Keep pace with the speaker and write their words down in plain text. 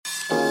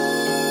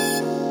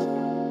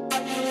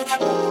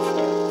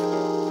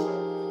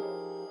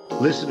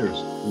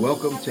Listeners,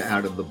 welcome to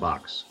Out of the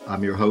Box.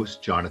 I'm your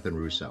host, Jonathan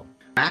Russo.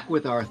 Back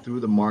with our Through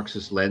the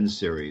Marxist Lens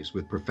series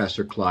with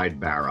Professor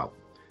Clyde Barrow.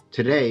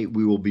 Today,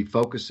 we will be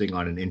focusing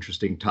on an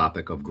interesting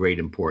topic of great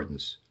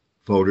importance,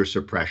 voter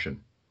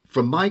suppression.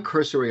 From my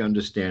cursory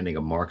understanding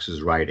of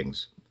Marx's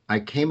writings, I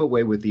came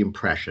away with the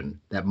impression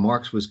that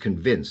Marx was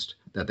convinced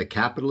that the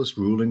capitalist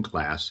ruling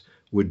class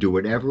would do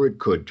whatever it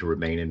could to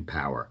remain in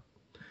power.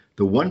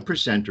 The one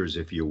percenters,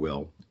 if you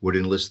will, would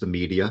enlist the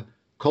media,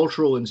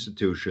 cultural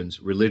institutions,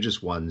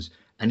 religious ones,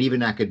 and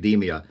even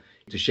academia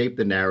to shape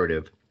the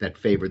narrative that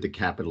favored the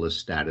capitalist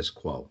status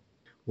quo.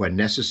 When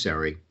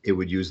necessary, it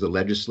would use the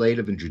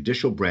legislative and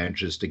judicial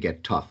branches to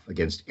get tough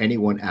against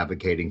anyone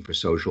advocating for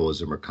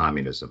socialism or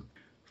communism.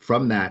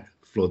 From that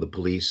flow the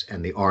police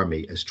and the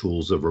army as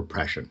tools of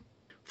repression.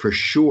 For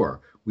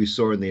sure, we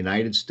saw in the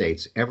United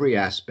States every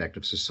aspect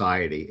of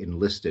society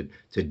enlisted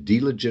to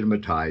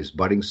delegitimize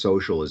budding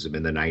socialism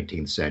in the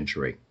 19th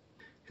century.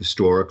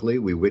 Historically,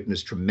 we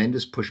witnessed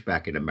tremendous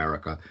pushback in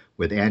America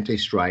with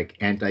anti-strike,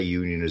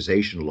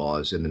 anti-unionization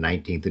laws in the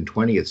 19th and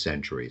 20th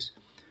centuries.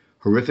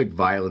 Horrific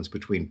violence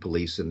between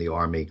police and the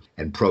army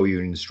and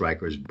pro-union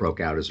strikers broke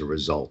out as a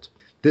result.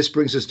 This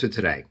brings us to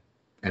today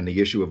and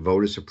the issue of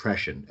voter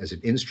suppression as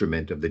an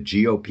instrument of the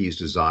GOP's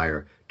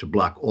desire to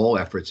block all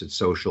efforts at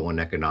social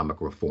and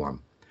economic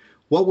reform.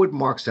 What would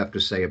Marx have to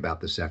say about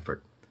this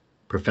effort?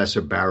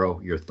 Professor Barrow,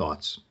 your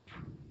thoughts.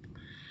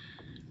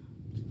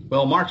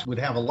 Well, Marx would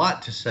have a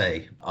lot to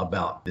say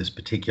about this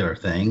particular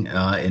thing.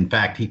 In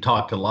fact, he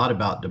talked a lot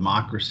about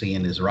democracy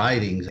in his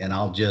writings, and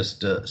I'll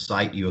just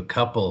cite you a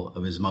couple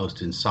of his most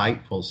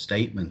insightful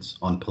statements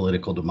on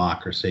political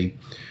democracy,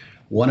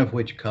 one of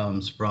which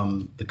comes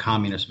from the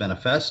Communist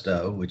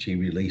Manifesto, which he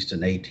released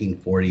in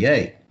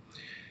 1848.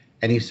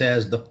 And he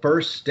says, the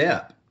first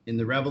step in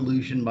the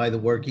revolution by the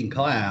working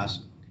class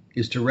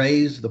is to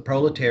raise the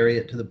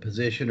proletariat to the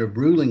position of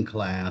ruling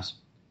class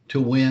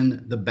to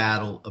win the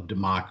battle of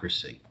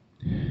democracy.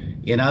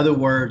 In other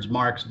words,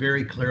 Marx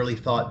very clearly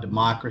thought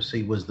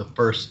democracy was the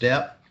first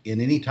step in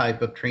any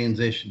type of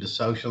transition to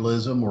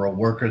socialism or a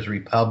workers'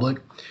 republic.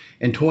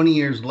 And 20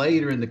 years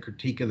later, in the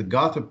Critique of the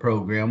Gotha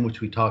program,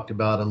 which we talked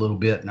about a little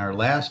bit in our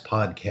last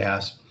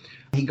podcast,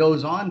 he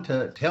goes on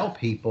to tell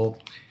people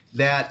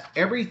that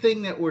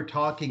everything that we're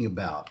talking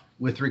about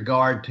with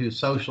regard to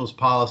socialist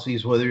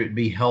policies, whether it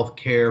be health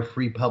care,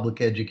 free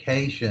public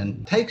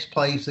education, takes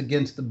place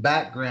against the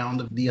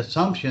background of the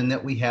assumption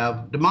that we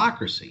have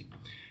democracy.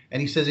 And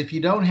he says, if you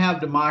don't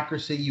have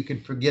democracy, you can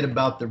forget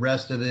about the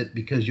rest of it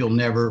because you'll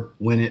never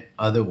win it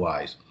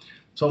otherwise.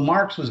 So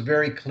Marx was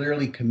very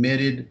clearly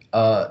committed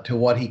to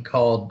what he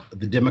called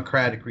the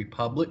democratic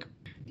republic.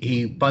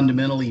 He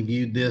fundamentally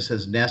viewed this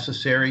as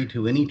necessary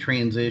to any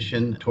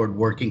transition toward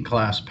working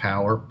class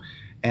power.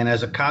 And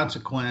as a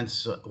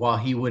consequence, while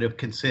he would have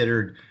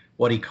considered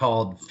what he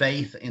called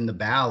faith in the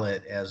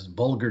ballot as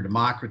vulgar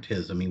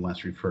democratism, he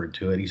once referred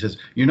to it. He says,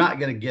 you're not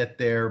going to get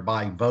there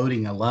by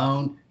voting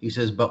alone. He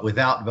says, but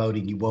without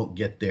voting, you won't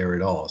get there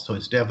at all. So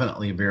it's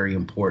definitely a very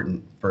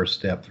important first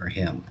step for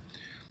him.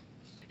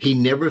 He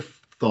never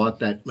thought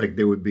that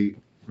there would be,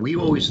 I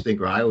always think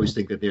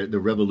that the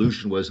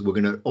revolution was we're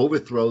going to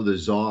overthrow the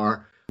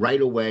czar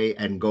right away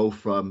and go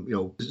from,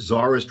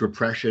 czarist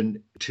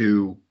repression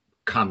to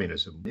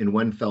communism in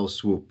one fell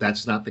swoop.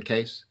 That's not the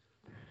case?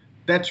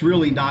 That's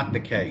really not the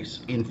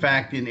case. In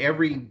fact, in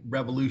every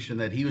revolution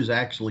that he was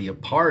actually a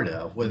part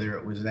of, whether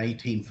it was in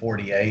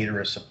 1848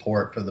 or a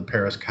support for the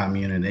Paris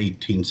Commune in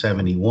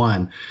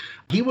 1871,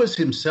 he was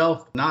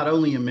himself not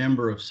only a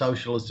member of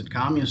socialist and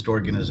communist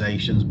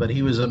organizations, but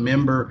he was a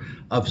member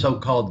of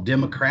so-called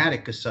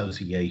democratic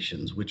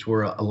associations, which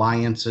were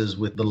alliances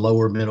with the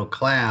lower middle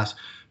class,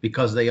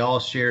 because they all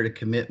shared a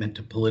commitment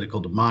to political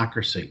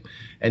democracy.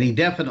 And he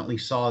definitely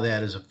saw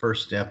that as a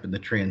first step in the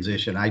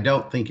transition. I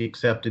don't think,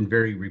 except in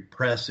very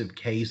repressive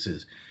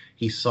cases,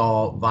 he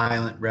saw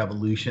violent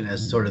revolution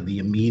as sort of the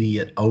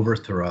immediate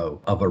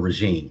overthrow of a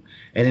regime.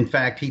 And in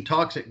fact, he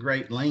talks at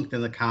great length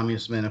in the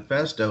Communist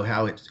Manifesto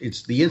how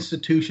it's the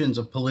institutions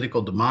of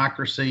political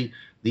democracy,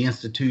 the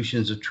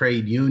institutions of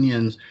trade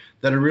unions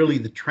that are really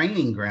the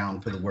training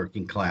ground for the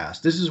working class.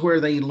 This is where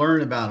they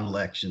learn about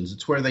elections.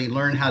 It's where they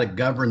learn how to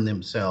govern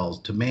themselves,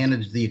 to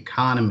manage the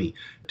economy,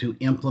 to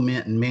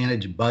implement and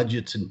manage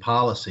budgets and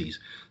policies.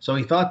 So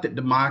he thought that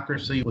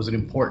democracy was an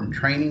important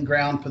training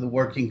ground for the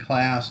working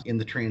class in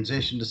the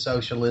transition to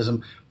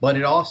socialism, but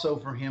it also,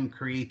 for him,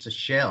 creates a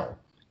shell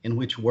in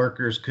which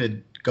workers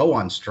could go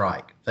on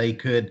strike. They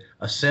could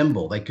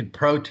assemble, they could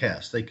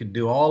protest, they could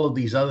do all of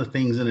these other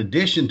things in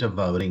addition to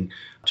voting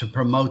to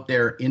promote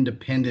their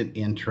independent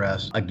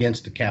interests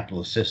against the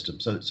capitalist system.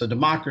 So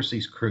democracy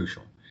is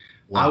crucial.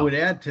 Wow. I would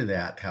add to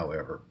that,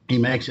 however, he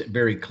makes it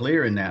very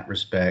clear in that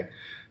respect,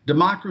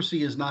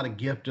 democracy is not a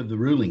gift of the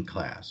ruling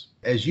class.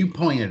 As you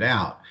pointed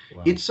out,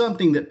 wow, it's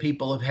something that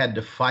people have had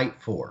to fight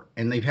for,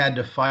 and they've had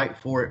to fight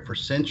for it for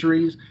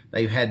centuries.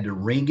 They've had to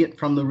wring it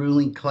from the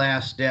ruling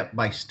class step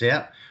by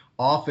step,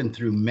 often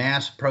through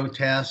mass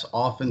protests,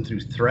 often through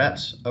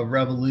threats of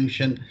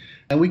revolution.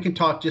 And we can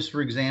talk just,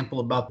 for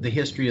example, about the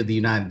history of the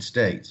United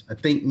States. I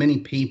think many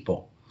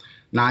people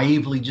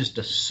naively just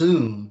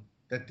assume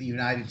that the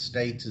United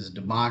States is a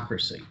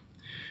democracy.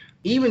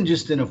 Even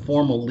just in a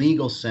formal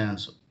legal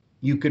sense,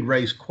 you could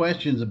raise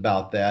questions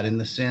about that in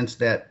the sense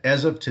that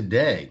as of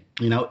today,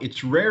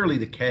 it's rarely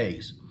the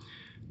case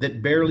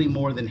that barely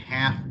more than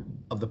half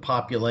of the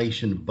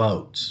population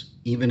votes,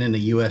 even in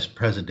a U.S.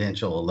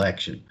 presidential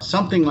election.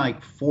 Something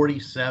like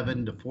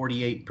 47 to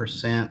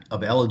 48%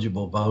 of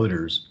eligible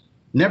voters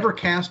never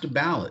cast a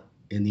ballot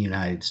in the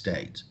United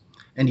States.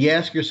 And you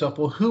ask yourself,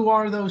 well, who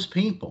are those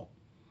people?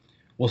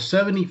 Well,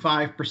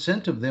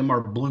 75% of them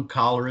are blue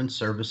collar and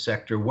service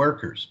sector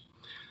workers.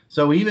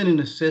 So even in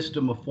a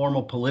system of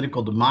formal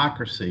political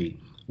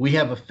democracy, we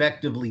have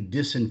effectively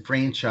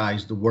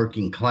disenfranchised the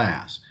working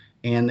class.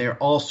 And there are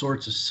all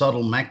sorts of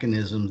subtle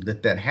mechanisms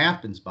that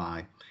happens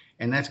by.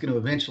 And that's going to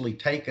eventually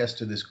take us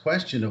to this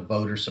question of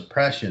voter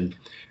suppression,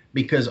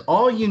 because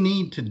all you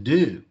need to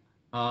do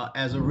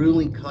as a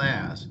ruling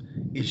class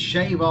is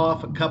shave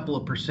off a couple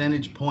of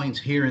percentage points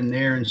here and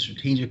there in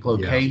strategic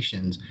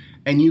locations,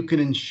 and you can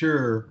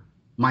ensure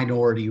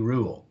minority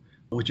rule,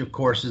 which of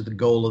course is the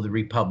goal of the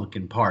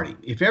Republican Party.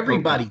 If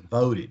everybody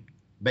voted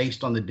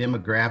based on the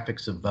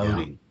demographics of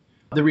voting,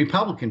 the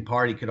Republican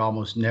Party could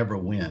almost never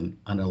win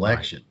an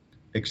election,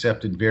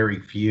 except in very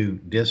few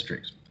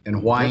districts.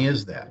 And why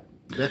is that?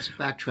 Let's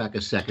backtrack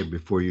a second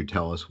before you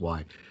tell us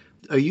why.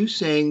 Are you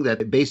saying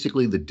that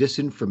basically the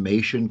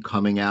disinformation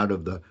coming out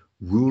of the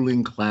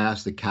ruling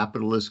class, the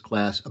capitalist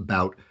class,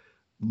 about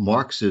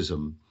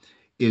Marxism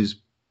is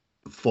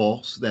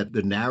false, that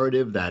the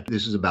narrative that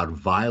this is about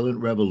violent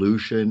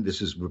revolution,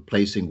 this is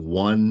replacing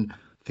one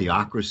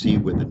theocracy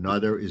with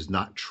another, is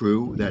not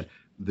true, that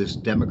this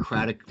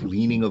democratic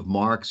leaning of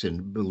Marx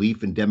and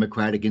belief in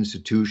democratic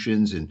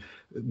institutions and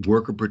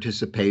worker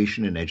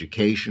participation and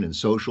education and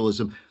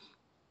socialism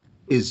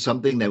is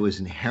something that was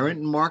inherent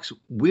in Marx?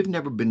 We've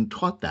never been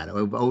taught that.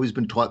 I've always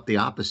been taught the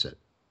opposite.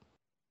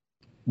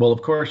 Well,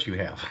 of course you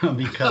have,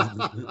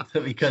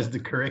 because the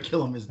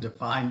curriculum is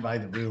defined by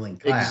the ruling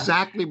class.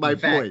 Exactly my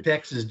point. In fact,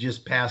 Texas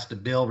just passed a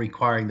bill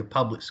requiring the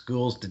public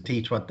schools to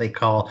teach what they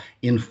call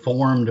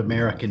informed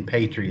American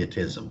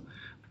patriotism.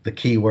 The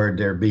key word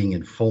there being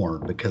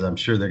informed, because I'm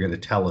sure they're going to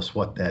tell us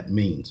what that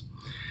means.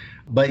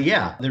 But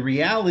yeah, the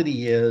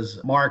reality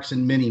is Marx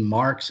and many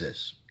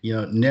Marxists,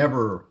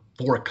 never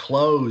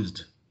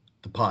foreclosed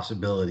the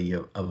possibility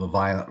of a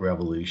violent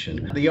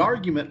revolution. The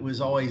argument was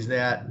always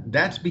that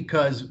that's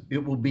because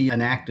it will be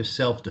an act of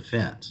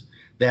self-defense,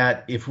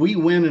 that if we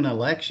win an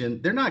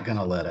election, they're not going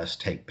to let us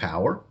take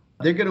power.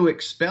 They're going to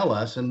expel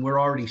us, and we're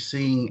already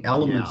seeing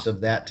elements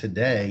of that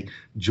today,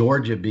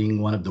 Georgia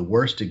being one of the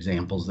worst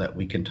examples that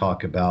we can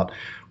talk about,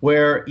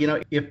 where,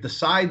 if the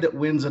side that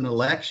wins an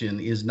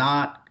election is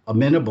not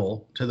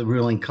amenable to the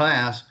ruling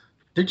class,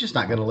 they're just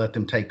not going to let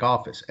them take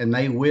office, and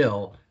they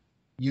will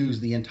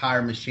use the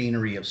entire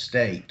machinery of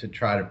state to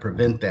try to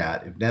prevent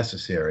that if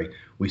necessary.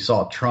 We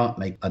saw Trump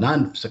make an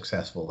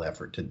unsuccessful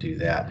effort to do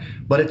that,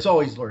 but it's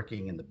always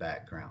lurking in the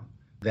background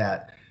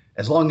that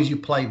as long as you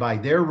play by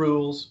their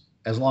rules,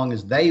 as long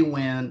as they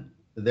win,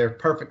 they're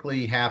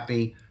perfectly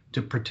happy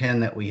to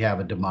pretend that we have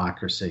a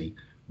democracy.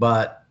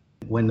 But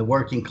when the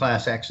working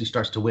class actually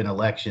starts to win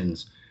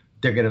elections,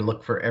 they're going to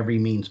look for every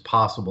means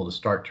possible to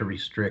start to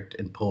restrict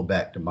and pull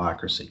back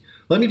democracy.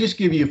 Let me just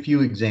give you a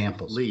few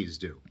examples. Please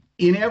do.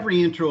 In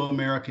every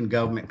intro-American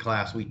government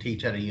class we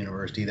teach at a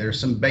university, there are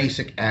some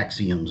basic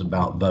axioms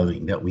about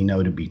voting that we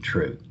know to be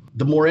true.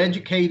 The more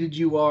educated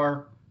you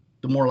are,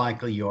 the more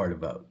likely you are to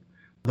vote.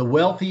 The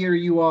wealthier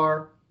you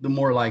are, the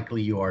more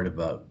likely you are to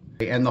vote.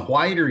 And the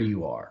whiter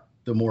you are,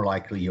 the more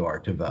likely you are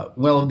to vote.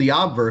 Well, the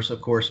obverse,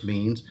 of course,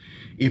 means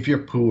if you're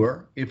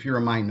poor, if you're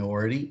a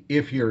minority,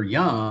 if you're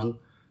young,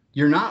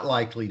 you're not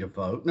likely to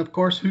vote. And of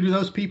course, who do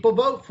those people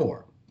vote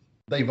for?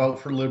 They vote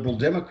for liberal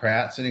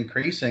Democrats, and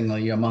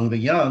increasingly among the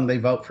young, they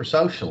vote for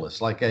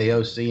socialists like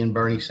AOC and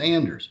Bernie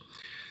Sanders.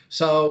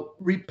 So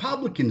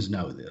Republicans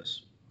know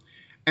this.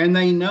 And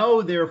they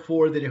know,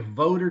 therefore, that if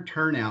voter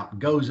turnout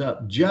goes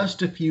up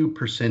just a few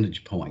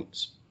percentage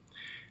points,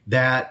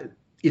 that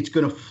it's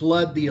going to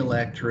flood the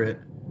electorate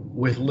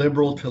with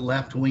liberal to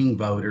left-wing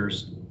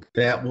voters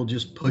that will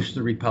just push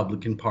the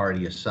Republican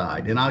Party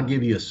aside. And I'll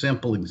give you a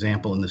simple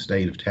example in the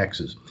state of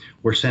Texas,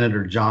 where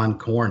Senator John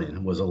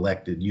Cornyn was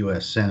elected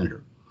U.S.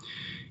 Senator.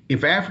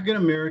 If African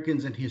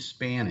Americans and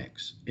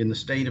Hispanics in the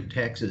state of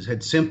Texas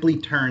had simply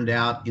turned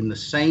out in the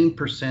same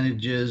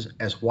percentages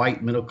as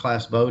white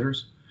middle-class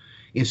voters,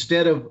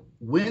 instead of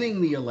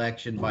winning the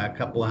election by a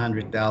couple of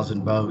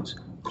 100,000 votes,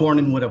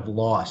 Cornyn would have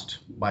lost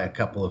by a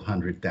couple of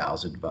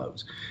 100,000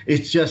 votes.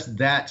 It's just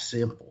that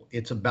simple.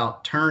 It's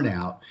about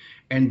turnout.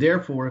 And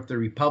therefore, if the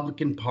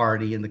Republican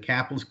Party and the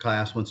capitalist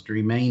class wants to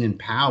remain in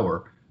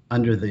power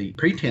under the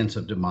pretense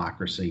of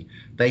democracy,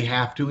 they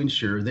have to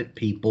ensure that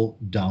people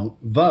don't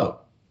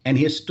vote. And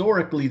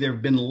historically, there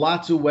have been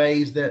lots of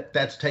ways that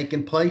that's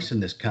taken place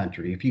in this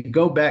country. If you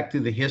go back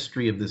through the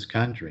history of this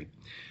country,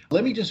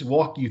 let me just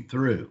walk you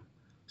through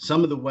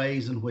some of the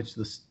ways in which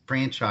the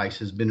franchise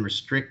has been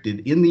restricted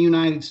in the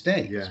United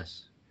States.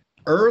 Yes.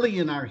 Early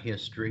in our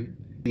history,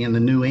 in the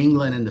New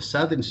England and the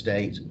southern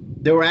states,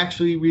 there were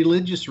actually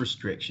religious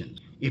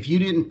restrictions. If you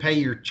didn't pay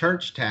your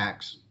church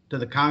tax to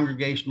the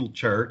Congregational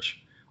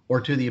Church or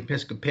to the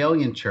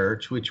Episcopalian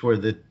Church, which were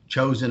the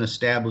chosen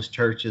established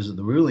churches of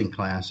the ruling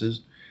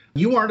classes,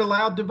 you weren't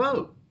allowed to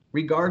vote,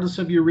 regardless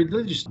of your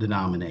religious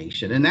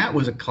denomination. And that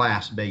was a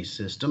class-based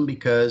system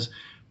because,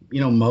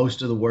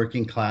 most of the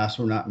working class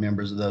were not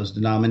members of those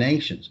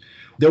denominations.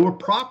 There were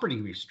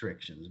property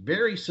restrictions,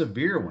 very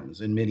severe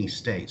ones in many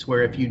states,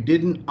 where if you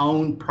didn't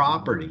own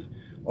property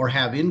or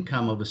have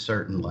income of a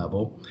certain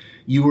level,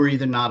 you were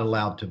either not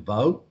allowed to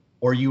vote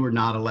or you were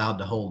not allowed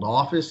to hold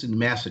office. In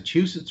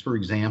Massachusetts, for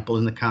example,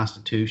 in the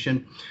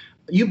Constitution,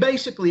 you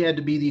basically had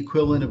to be the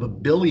equivalent of a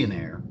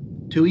billionaire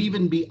to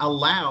even be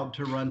allowed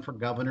to run for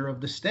governor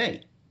of the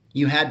state.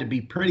 You had to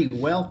be pretty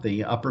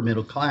wealthy, upper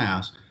middle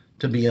class,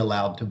 to be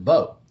allowed to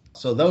vote.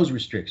 So those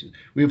restrictions.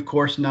 We, of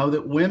course, know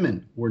that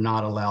women were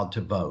not allowed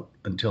to vote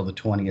until the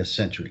 20th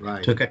century.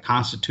 Right. Took a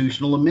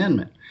constitutional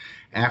amendment.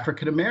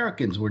 African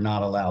Americans were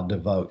not allowed to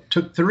vote.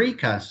 Took 3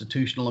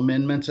 constitutional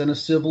amendments and a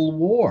civil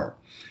war.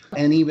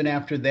 And even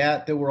after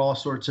that, there were all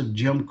sorts of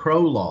Jim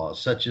Crow laws,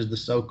 such as the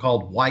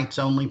so-called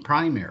whites-only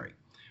primary,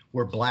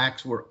 where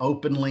blacks were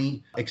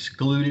openly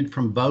excluded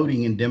from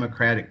voting in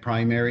Democratic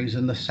primaries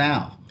in the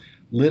South.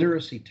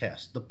 Literacy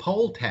tests, the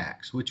poll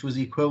tax, which was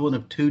the equivalent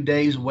of 2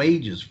 days'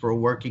 wages for a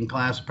working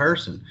class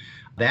person.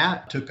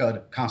 That took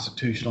a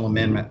constitutional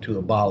amendment to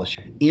abolish.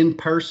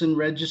 In-person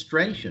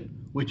registration,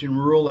 which in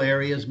rural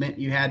areas meant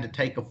you had to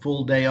take a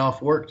full day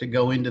off work to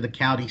go into the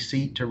county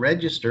seat to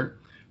register.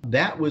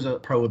 That was a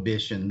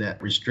prohibition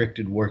that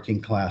restricted working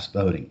class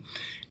voting.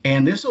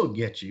 And this will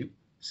get you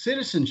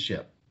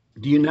citizenship.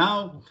 Do you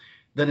know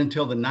that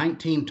until the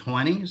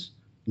 1920s,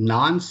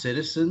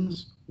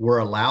 non-citizens were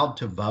allowed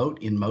to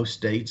vote in most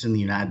states in the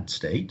United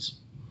States?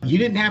 You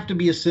didn't have to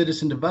be a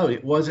citizen to vote.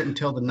 It wasn't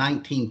until the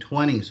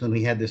 1920s when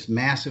we had this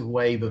massive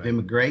wave of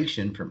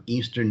immigration from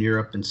Eastern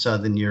Europe and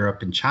Southern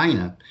Europe and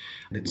China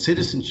that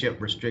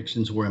citizenship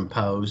restrictions were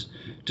imposed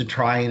to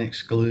try and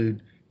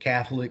exclude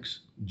Catholics,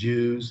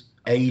 Jews,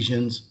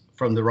 Asians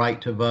from the right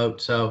to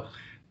vote. So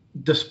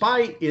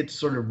despite its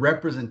sort of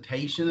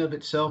representation of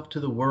itself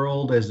to the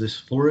world as this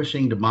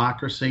flourishing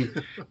democracy,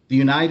 the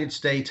United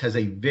States has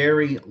a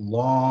very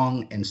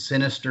long and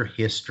sinister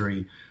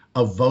history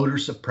of voter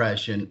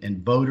suppression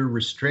and voter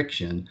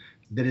restriction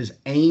that is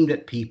aimed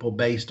at people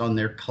based on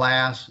their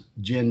class,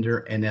 gender,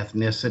 and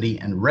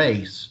ethnicity and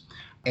race.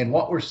 And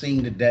what we're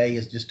seeing today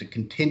is just a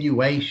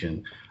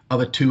continuation of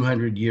a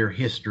 200-year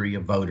history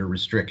of voter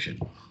restriction.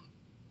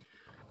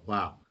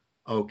 Wow.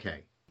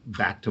 Okay.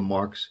 Back to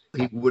Marx.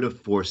 He would have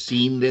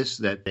foreseen this,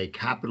 that a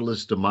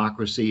capitalist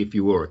democracy, if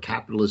you were a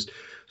capitalist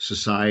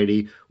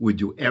society, would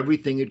do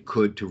everything it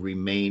could to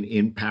remain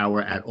in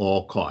power at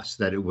all costs,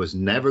 that it was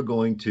never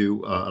going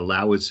to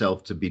allow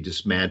itself to be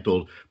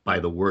dismantled by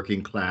the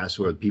working class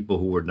or people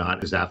who were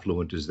not as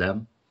affluent as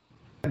them?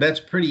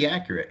 That's pretty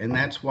accurate. And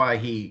that's why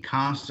he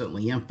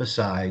constantly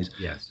emphasized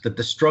Yes. that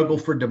the struggle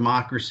for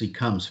democracy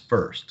comes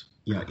first.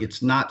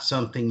 It's not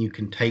something you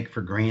can take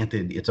for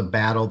granted. It's a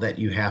battle that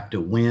you have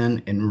to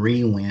win and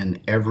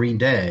re-win every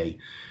day,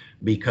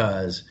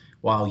 because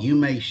while you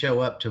may show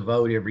up to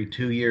vote every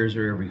 2 years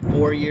or every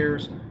 4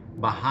 years,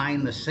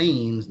 behind the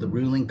scenes, the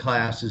ruling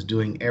class is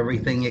doing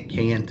everything it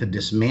can to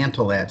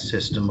dismantle that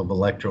system of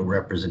electoral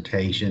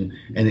representation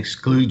and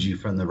exclude you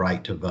from the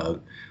right to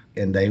vote.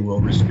 And they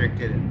will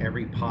restrict it at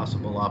every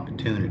possible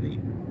opportunity.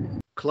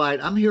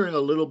 Clyde, I'm hearing a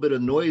little bit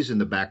of noise in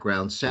the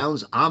background.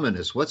 Sounds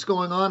ominous. What's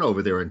going on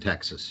over there in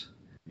Texas?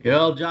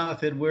 Well,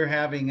 Jonathan, we're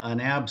having an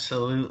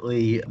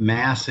absolutely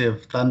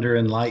massive thunder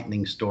and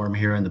lightning storm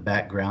here in the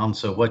background.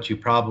 So what you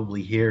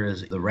probably hear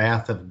is the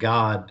wrath of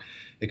God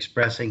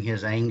expressing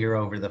his anger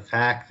over the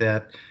fact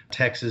that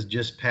Texas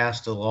just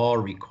passed a law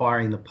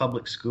requiring the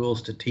public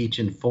schools to teach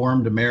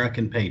informed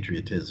American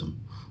patriotism.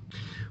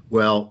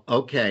 Well,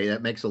 okay,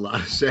 that makes a lot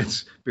of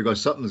sense because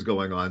something's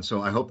going on.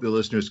 So I hope the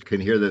listeners can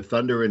hear the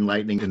thunder and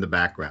lightning in the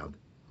background.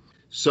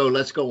 So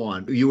let's go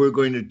on. You were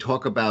going to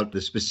talk about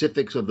the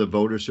specifics of the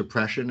voter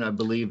suppression, I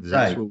believe.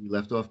 That's where we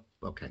left off?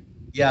 Okay.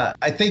 Yeah,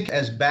 I think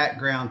as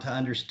background to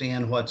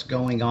understand what's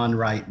going on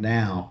right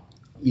now,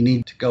 you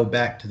need to go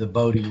back to the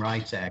Voting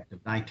Rights Act of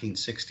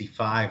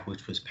 1965,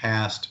 which was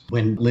passed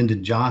when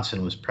Lyndon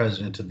Johnson was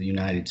president of the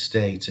United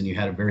States, and you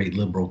had a very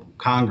liberal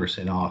Congress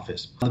in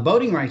office. The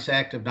Voting Rights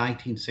Act of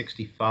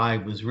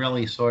 1965 was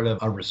really sort of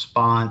a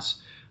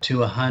response to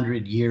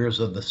 100 years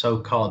of the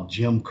so-called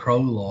Jim Crow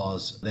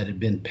laws that had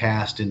been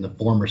passed in the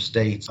former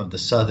states of the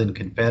Southern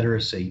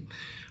Confederacy.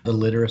 The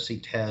literacy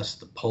test,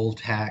 the poll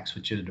tax,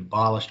 which had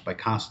abolished by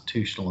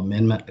constitutional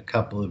amendment a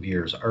couple of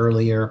years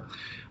earlier,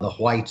 the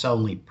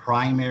whites-only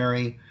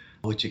primary,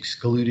 which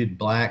excluded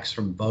blacks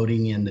from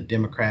voting in the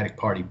Democratic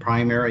Party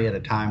primary at a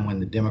time when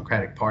the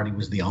Democratic Party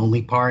was the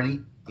only party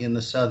in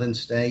the southern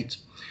states.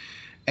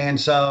 And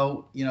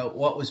so,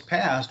 what was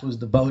passed was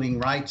the Voting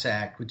Rights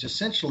Act, which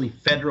essentially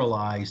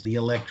federalized the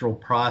electoral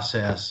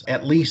process,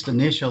 at least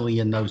initially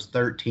in those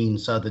 13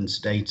 southern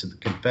states of the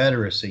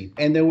Confederacy.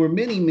 And there were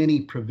many, many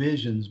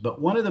provisions,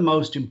 but one of the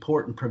most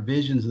important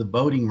provisions of the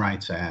Voting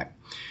Rights Act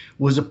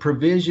was a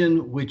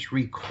provision which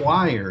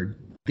required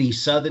the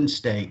southern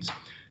states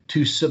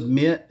to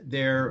submit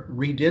their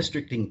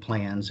redistricting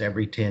plans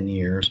every 10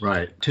 years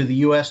to the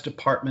U.S.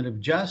 Department of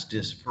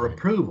Justice for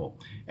approval.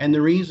 And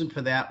the reason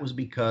for that was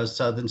because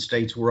southern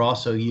states were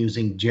also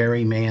using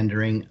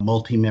gerrymandering,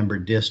 multi-member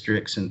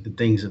districts, and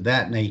things of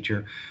that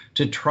nature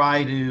to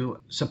try to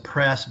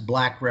suppress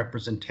Black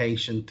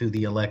representation through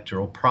the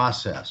electoral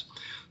process.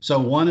 So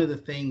one of the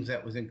things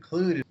that was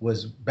included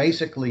was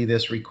basically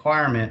this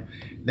requirement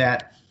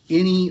that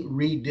any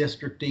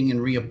redistricting and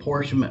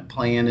reapportionment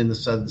plan in the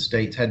southern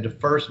states had to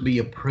first be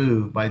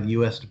approved by the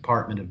U.S.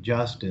 Department of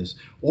Justice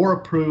or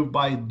approved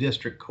by a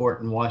district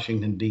court in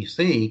Washington,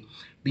 D.C.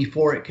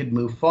 before it could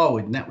move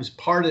forward. And that was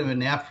part of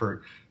an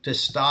effort to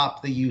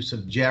stop the use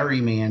of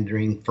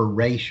gerrymandering for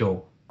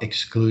racial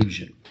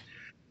exclusion.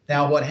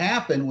 Now, what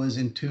happened was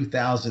in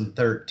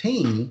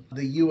 2013,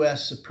 the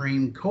U.S.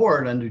 Supreme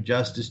Court under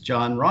Justice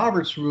John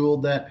Roberts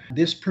ruled that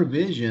this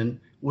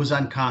provision was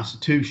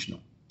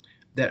unconstitutional,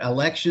 that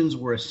elections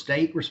were a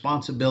state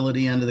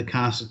responsibility under the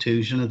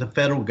Constitution, and the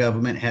federal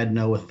government had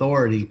no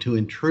authority to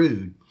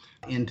intrude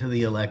into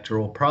the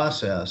electoral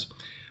process.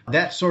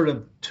 That sort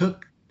of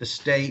took the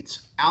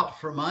states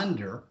out from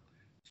under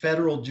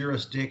federal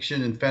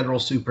jurisdiction and federal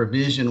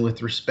supervision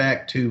with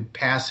respect to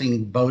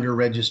passing voter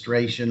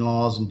registration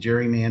laws and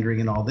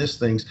gerrymandering and all these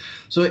things.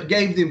 So it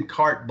gave them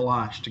carte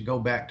blanche to go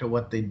back to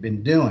what they'd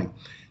been doing.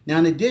 Now,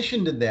 in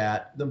addition to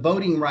that, the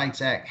Voting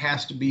Rights Act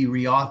has to be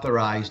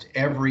reauthorized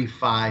every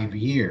 5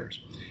 years.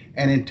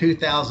 And in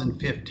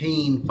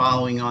 2015,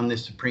 following on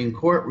this Supreme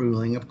Court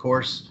ruling, of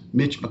course,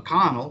 Mitch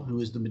McConnell, who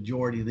is the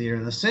majority leader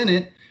in the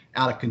Senate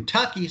out of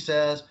Kentucky,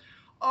 says,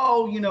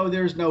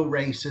 there's no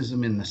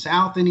racism in the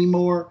South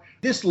anymore.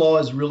 This law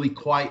is really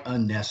quite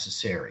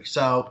unnecessary.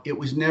 So it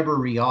was never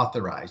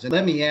reauthorized. And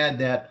let me add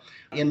that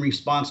in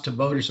response to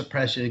voter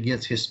suppression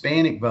against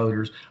Hispanic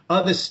voters,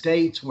 other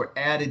states were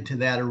added to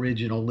that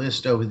original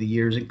list over the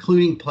years,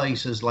 including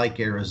places like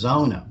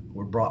Arizona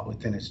were brought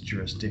within its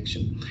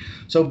jurisdiction.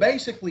 So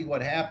basically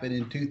what happened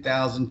in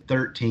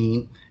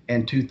 2013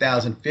 and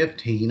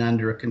 2015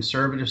 under a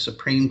conservative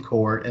Supreme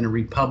Court and a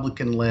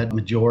Republican-led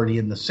majority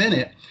in the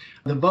Senate,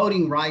 the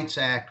Voting Rights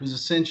Act was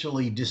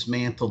essentially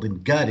dismantled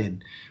and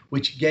gutted,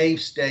 which gave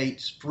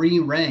states free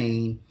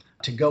rein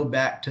to go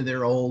back to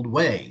their old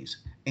ways.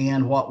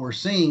 And what we're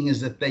seeing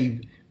is that they've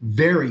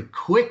very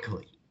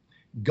quickly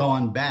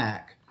gone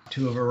back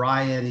to a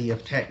variety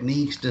of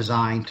techniques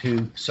designed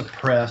to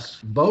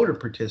suppress voter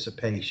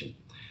participation.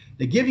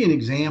 To give you an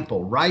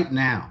example, right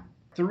now,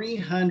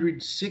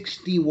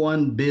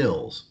 361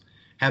 bills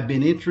have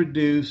been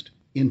introduced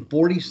in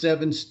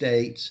 47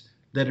 states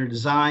that are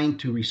designed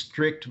to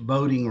restrict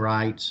voting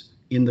rights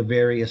in the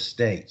various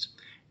states.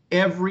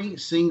 Every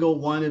single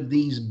one of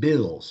these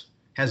bills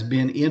has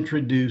been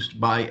introduced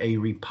by a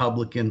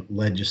Republican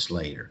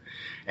legislator.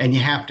 And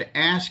you have to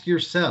ask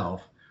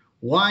yourself,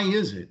 why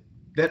is it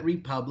that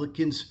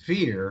Republicans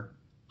fear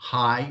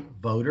high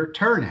voter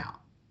turnout?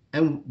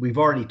 And we've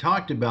already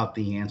talked about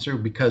the answer,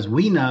 because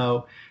we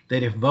know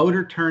that if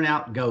voter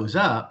turnout goes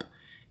up,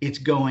 it's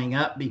going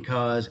up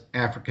because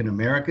African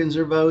Americans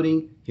are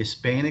voting,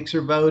 Hispanics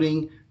are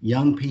voting,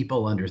 young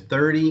people under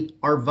 30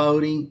 are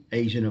voting,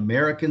 Asian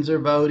Americans are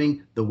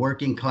voting, the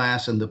working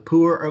class and the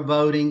poor are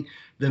voting,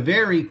 the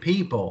very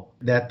people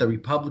that the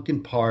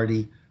Republican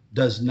Party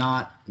does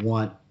not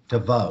want to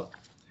vote.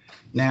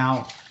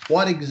 Now,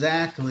 what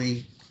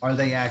exactly are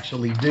they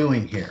actually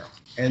doing here?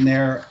 And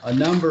there are a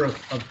number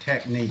of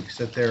techniques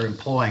that they're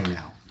employing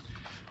now,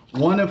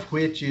 one of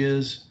which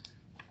is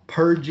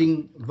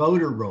purging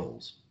voter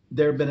rolls.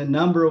 There have been a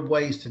number of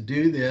ways to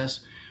do this.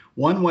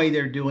 One way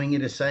they're doing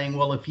it is saying,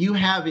 well, if you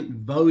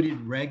haven't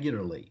voted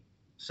regularly,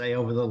 say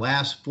over the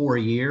last 4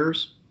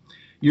 years,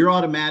 you're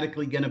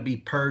automatically going to be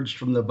purged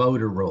from the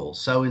voter rolls.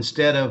 So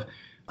instead of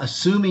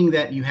assuming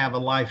that you have a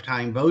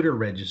lifetime voter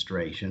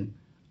registration,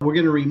 we're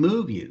going to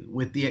remove you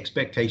with the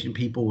expectation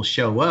people will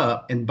show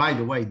up. And by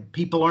the way,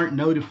 people aren't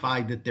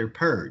notified that they're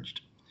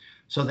purged.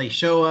 So they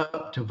show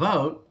up to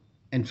vote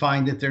and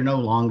find that they're no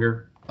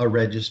longer a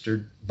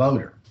registered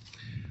voter.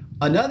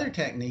 Another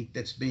technique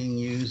that's being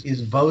used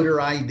is voter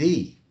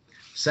ID,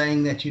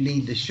 saying that you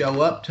need to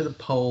show up to the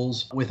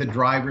polls with a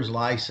driver's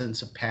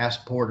license, a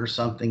passport, or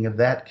something of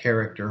that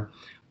character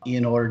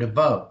in order to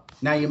vote.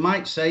 Now, you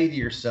might say to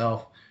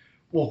yourself,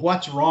 well,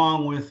 what's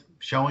wrong with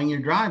showing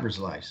your driver's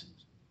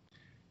license?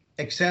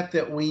 Except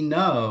that we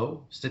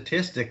know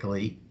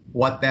statistically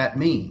what that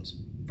means.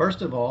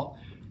 First of all,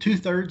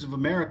 2/3 of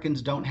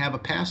Americans don't have a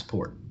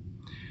passport.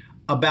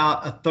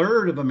 About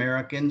 1/3 of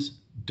Americans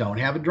don't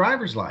have a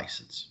driver's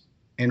license.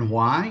 And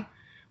why?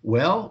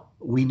 Well,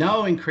 we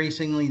know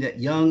increasingly that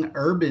young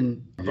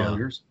urban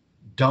voters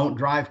don't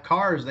drive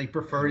cars. They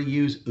prefer to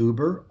use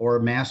Uber or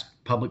mass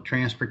public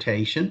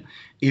transportation.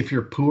 If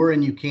you're poor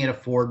and you can't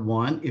afford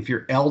one, if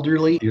you're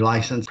elderly, your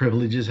license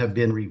privileges have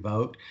been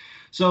revoked.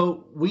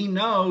 So we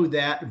know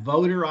that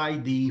voter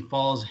ID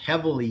falls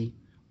heavily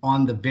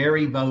on the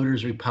very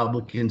voters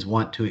Republicans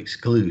want to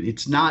exclude.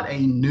 It's not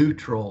a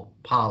neutral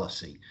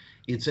policy.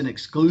 It's an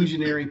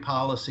exclusionary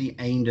policy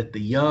aimed at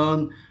the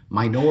young,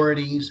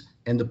 minorities,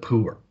 and the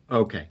poor.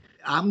 Okay.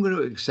 I'm going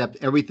to accept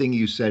everything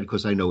you said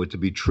because I know it to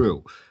be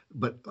true.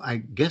 But I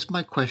guess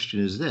my question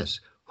is this.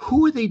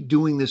 Who are they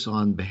doing this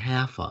on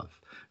behalf of?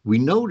 We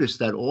noticed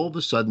that all of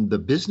a sudden the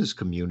business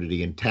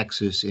community in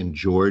Texas, in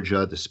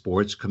Georgia, the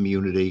sports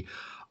community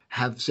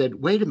have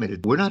said, wait a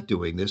minute, we're not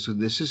doing this.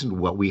 This isn't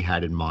what we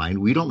had in mind.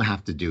 We don't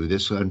have to do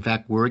this. In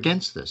fact, we're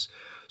against this.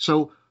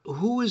 So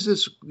who is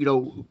this,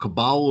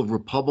 cabal of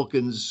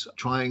Republicans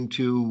trying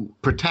to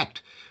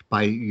protect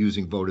by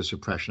using voter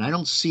suppression? I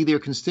don't see their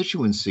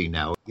constituency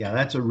now. Yeah,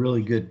 that's a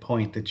really good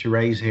point that you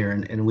raise here,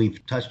 and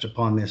we've touched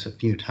upon this a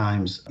few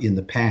times in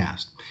the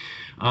past.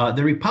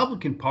 The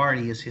Republican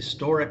Party is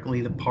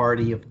historically the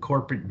party of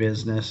corporate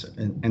business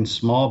and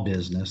small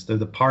business. They're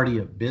the party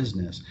of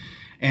business.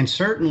 And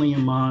certainly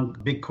among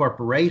big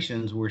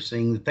corporations, we're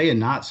seeing that they are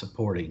not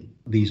supporting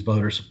these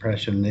voter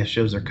suppression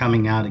initiatives. They're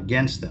coming out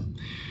against them.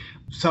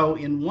 So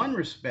in one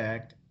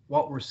respect,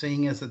 what we're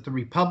seeing is that the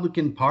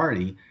Republican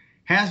Party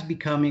has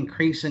become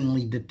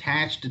increasingly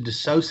detached and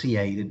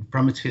dissociated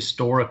from its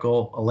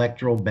historical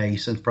electoral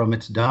base and from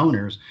its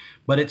donors,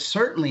 but it's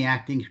certainly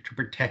acting to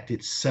protect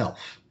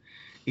itself.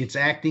 It's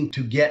acting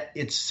to get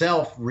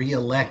itself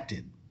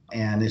reelected,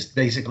 and it's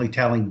basically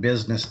telling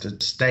business to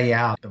stay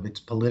out of its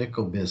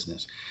political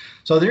business.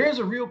 So there is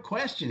a real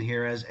question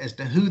here as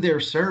to who they're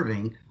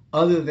serving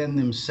other than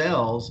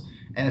themselves,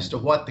 and as to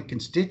what the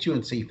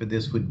constituency for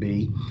this would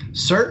be.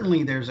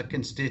 Certainly there's a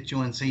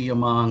constituency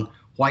among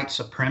white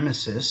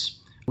supremacists,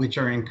 which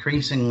are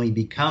increasingly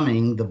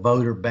becoming the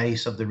voter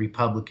base of the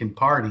Republican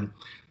Party.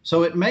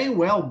 So it may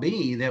well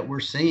be that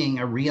we're seeing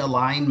a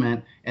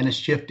realignment and a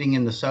shifting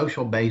in the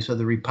social base of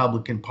the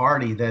Republican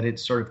Party, that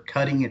it's sort of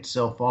cutting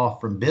itself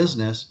off from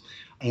business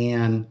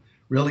and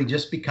really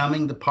just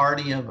becoming the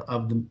party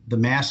of the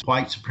mass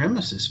white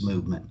supremacist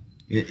movement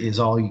is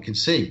all you can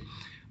see.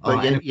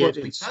 And of course,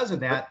 because of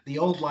that, the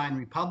old line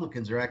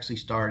Republicans are actually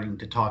starting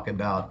to talk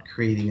about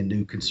creating a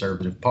new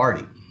conservative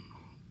party.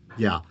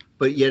 Yeah.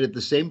 But yet at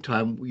the same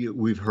time,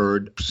 we've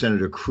heard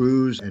Senator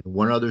Cruz and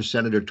one other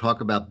senator talk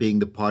about being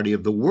the party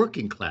of the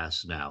working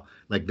class now.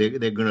 Like they're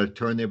going to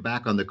turn their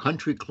back on the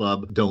country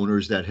club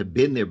donors that have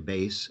been their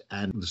base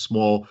and the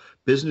small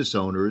business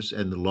owners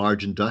and the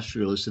large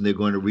industrialists, and they're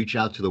going to reach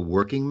out to the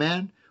working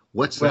man.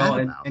 What's that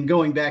about? And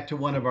going back to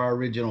one of our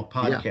original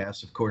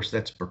podcasts, Of course,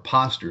 that's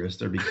preposterous.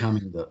 They're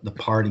becoming the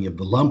party of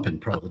the lumpen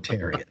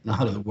proletariat,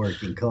 not of the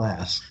working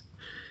class.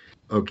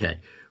 Okay.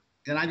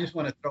 And I just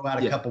want to throw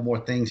out a couple more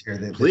things here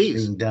that's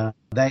being done.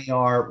 They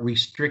are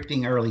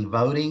restricting early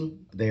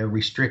voting. They are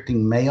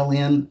restricting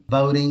mail-in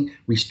voting,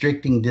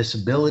 restricting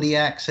disability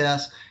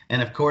access.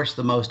 And of course,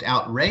 the most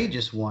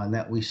outrageous one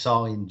that we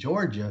saw in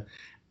Georgia,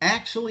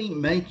 actually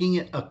making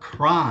it a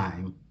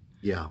crime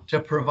to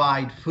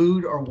provide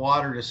food or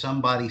water to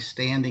somebody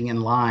standing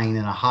in line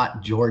in a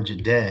hot Georgia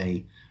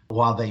day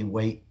while they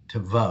wait to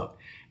vote.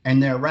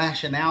 And their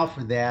rationale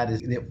for that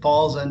is it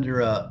falls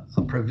under a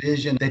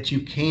provision that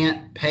you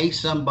can't pay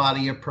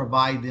somebody or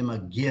provide them a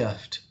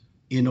gift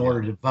in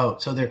order to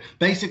vote. So they're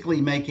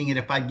basically making it,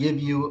 if I give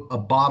you a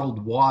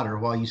bottled water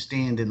while you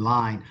stand in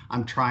line,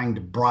 I'm trying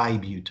to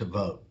bribe you to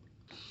vote.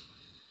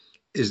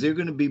 Is there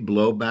going to be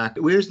blowback?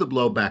 Where's the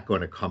blowback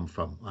going to come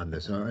from on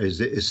this?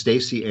 Is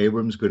Stacey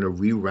Abrams going to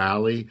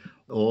re-rally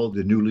all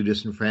the newly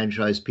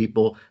disenfranchised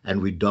people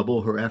and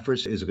redouble her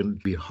efforts? Is it going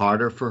to be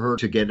harder for her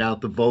to get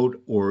out the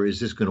vote, or is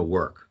this going to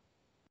work?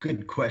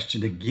 Good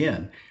question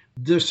again.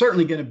 There's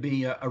certainly going to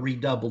be a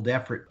redoubled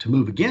effort to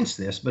move against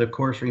this. But of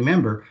course,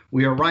 remember,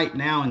 we are right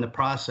now in the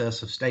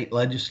process of state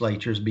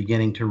legislatures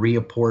beginning to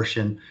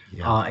reapportion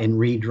and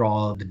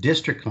redraw the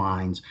district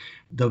lines.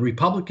 The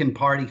Republican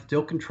Party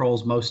still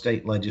controls most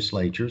state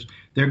legislatures.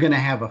 They're going to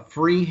have a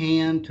free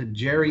hand to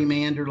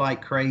gerrymander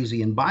like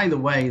crazy. And by the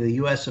way, the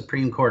U.S.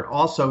 Supreme Court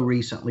also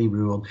recently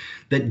ruled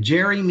that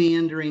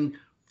gerrymandering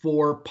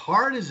for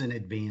partisan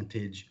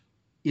advantage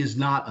is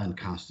not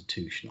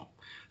unconstitutional.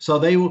 So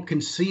they will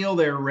conceal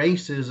their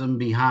racism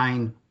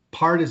behind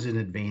partisan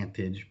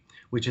advantage,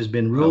 which has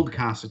been ruled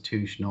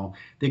constitutional.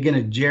 They're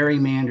going to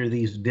gerrymander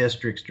these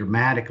districts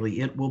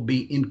dramatically. It will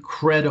be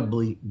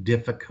incredibly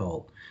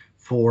difficult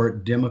for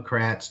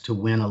Democrats to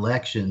win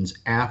elections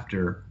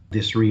after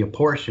this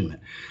reapportionment.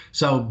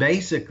 So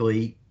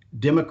basically,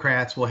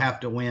 Democrats will have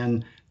to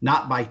win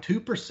not by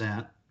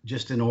 2%,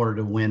 just in order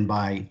to win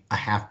by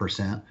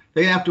 0.5%.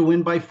 They have to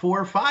win by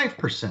 4 or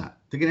 5%.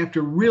 They're going to have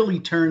to really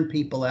turn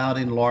people out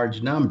in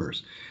large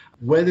numbers.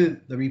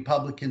 Whether the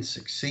Republicans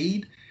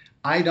succeed,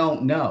 I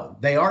don't know.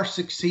 They are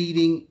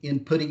succeeding in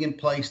putting in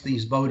place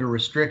these voter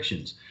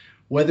restrictions.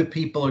 Whether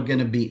people are going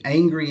to be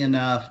angry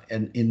enough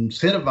and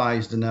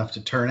incentivized enough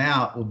to turn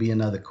out will be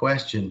another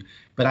question.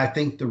 But I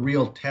think the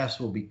real test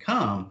will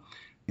become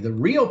the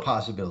real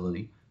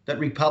possibility that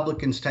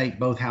Republicans take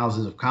both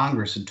houses of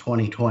Congress in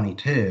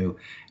 2022.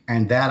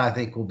 And that, I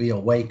think, will be a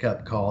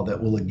wake-up call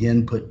that will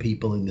again put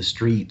people in the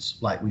streets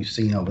like we've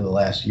seen over the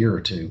last year or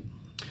two.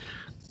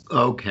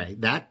 Okay,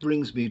 that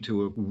brings me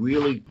to a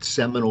really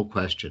seminal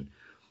question.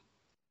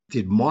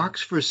 Did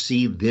Marx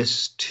foresee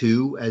this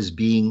too as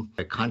being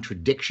a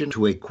contradiction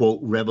to a, quote,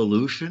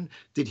 revolution?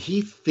 Did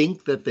he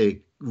think that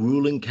the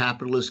ruling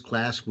capitalist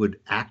class would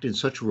act in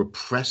such a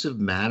repressive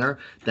manner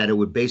that it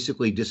would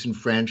basically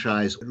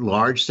disenfranchise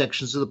large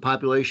sections of the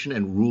population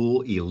and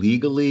rule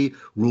illegally,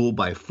 rule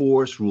by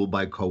force, rule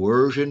by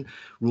coercion,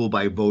 rule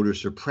by voter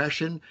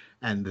suppression?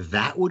 And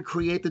that would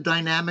create the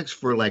dynamics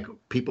for like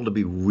people to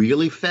be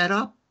really fed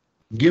up?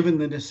 Given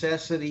the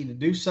necessity to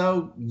do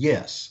so,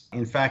 yes.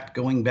 In fact,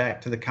 going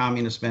back to the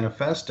Communist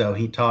Manifesto,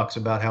 he talks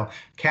about how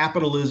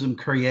capitalism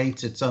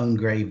creates its own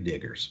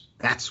gravediggers.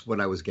 That's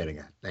what I was getting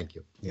at. Thank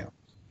you. Yeah.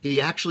 He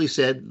actually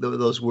said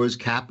those words,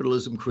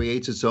 capitalism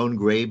creates its own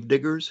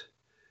gravediggers?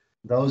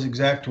 Those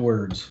exact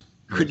words.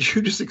 Could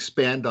you just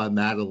expand on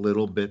that a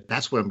little bit?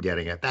 That's what I'm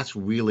getting at. That's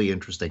really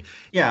interesting.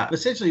 Yeah,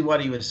 essentially what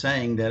he was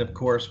saying that, of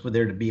course, for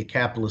there to be a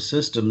capitalist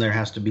system, there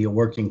has to be a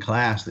working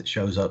class that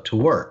shows up to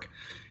work.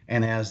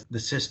 And as the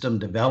system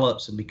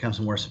develops and becomes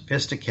more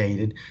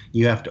sophisticated,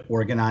 you have to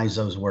organize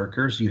those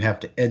workers. You have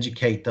to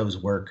educate those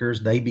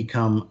workers. They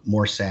become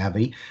more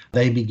savvy.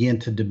 They begin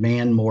to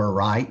demand more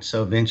rights.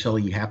 So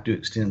eventually you have to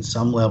extend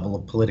some level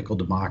of political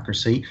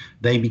democracy.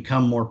 They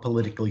become more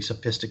politically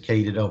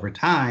sophisticated over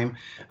time.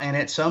 And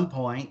at some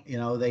point,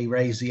 they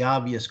raise the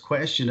obvious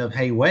question of,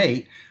 hey,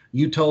 wait,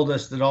 you told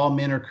us that all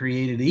men are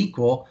created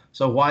equal.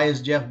 So why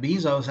is Jeff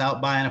Bezos out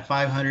buying a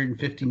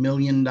 $550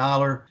 million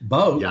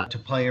boat to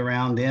play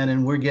around in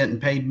and we're getting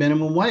paid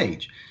minimum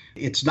wage?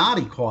 It's not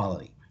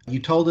equality. You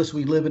told us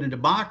we live in a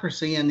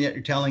democracy and yet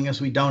you're telling us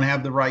we don't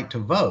have the right to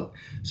vote.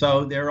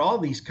 So there are all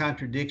these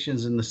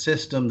contradictions in the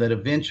system that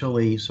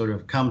eventually sort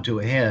of come to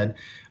a head.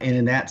 And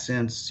in that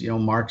sense,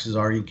 Marx has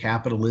argued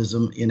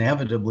capitalism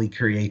inevitably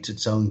creates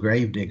its own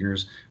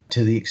gravediggers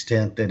to the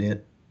extent that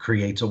it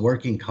creates a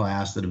working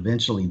class that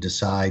eventually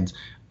decides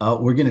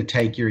we're going to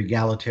take your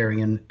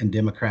egalitarian and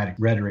democratic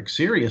rhetoric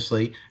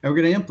seriously, and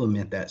we're going to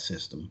implement that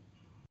system.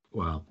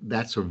 Wow,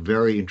 that's a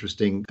very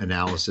interesting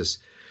analysis.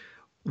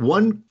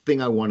 One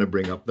thing I want to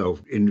bring up, though,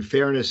 in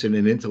fairness and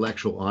in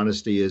intellectual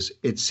honesty, is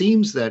it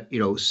seems that,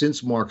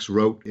 since Marx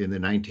wrote in the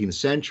 19th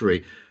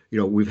century,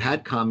 we've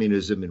had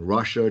communism in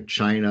Russia,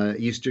 China,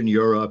 Eastern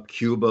Europe,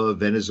 Cuba,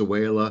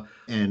 Venezuela,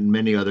 and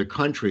many other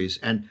countries,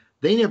 and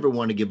they never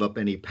want to give up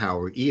any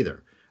power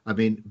either. I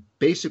mean,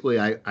 basically,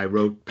 I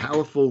wrote,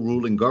 powerful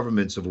ruling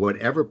governments of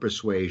whatever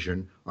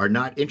persuasion are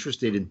not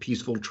interested in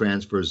peaceful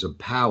transfers of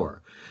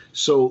power.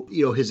 So,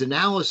 his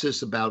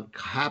analysis about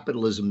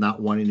capitalism not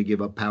wanting to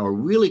give up power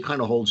really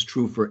kind of holds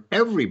true for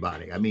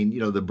everybody. I mean,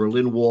 the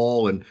Berlin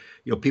Wall and,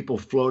 people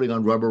floating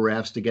on rubber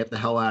rafts to get the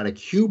hell out of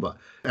Cuba.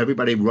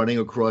 Everybody running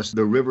across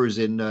the rivers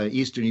in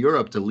Eastern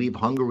Europe to leave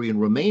Hungary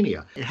and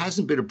Romania. It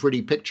hasn't been a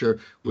pretty picture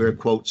where,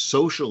 quote,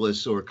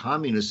 socialists or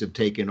communists have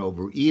taken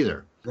over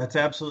either. That's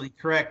absolutely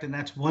correct. And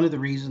that's one of the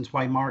reasons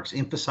why Marx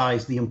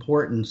emphasized the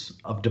importance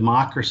of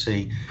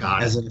democracy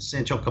as an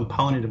essential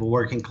component of a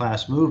working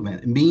class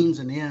movement. Means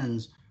and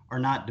ends are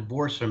not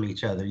divorced from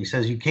each other. He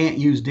says you can't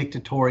use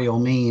dictatorial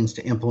means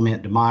to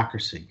implement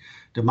democracy.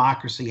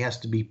 Democracy has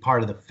to be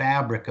part of the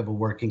fabric of a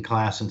working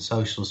class and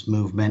socialist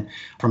movement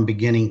from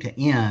beginning to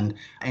end.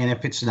 And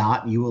if it's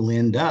not, you will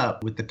end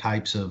up with the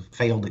types of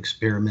failed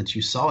experiments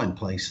you saw in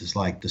places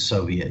like the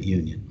Soviet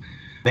Union.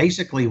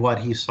 Basically, what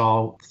he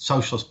saw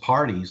socialist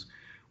parties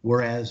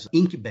were as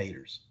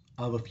incubators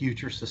of a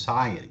future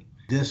society.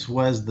 This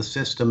was the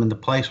system and the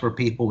place where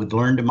people would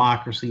learn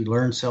democracy,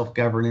 learn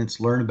self-governance,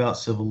 learn about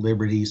civil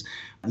liberties.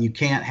 You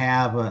can't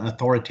have an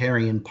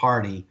authoritarian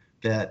party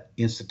that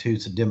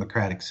institutes a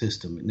democratic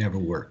system. It never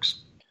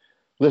works.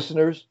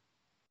 Listeners,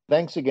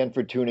 thanks again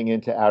for tuning in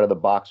to Out of the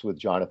Box with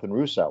Jonathan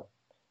Russo.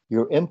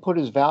 Your input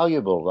is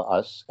valuable to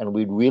us, and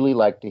we'd really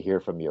like to hear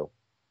from you.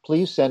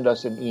 Please send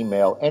us an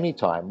email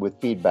anytime with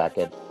feedback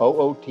at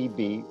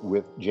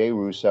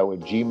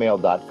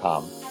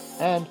ootbwithjrusso@gmail.com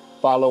and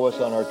follow us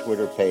on our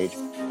Twitter page,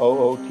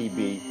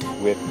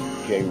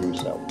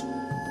 ootbwithjrusso.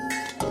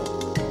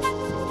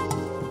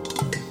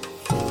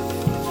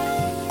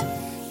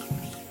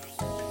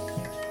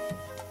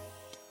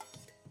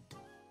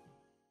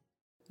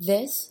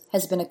 This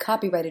has been a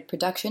copyrighted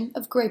production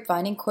of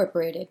Grapevine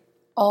Incorporated.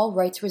 All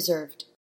rights reserved.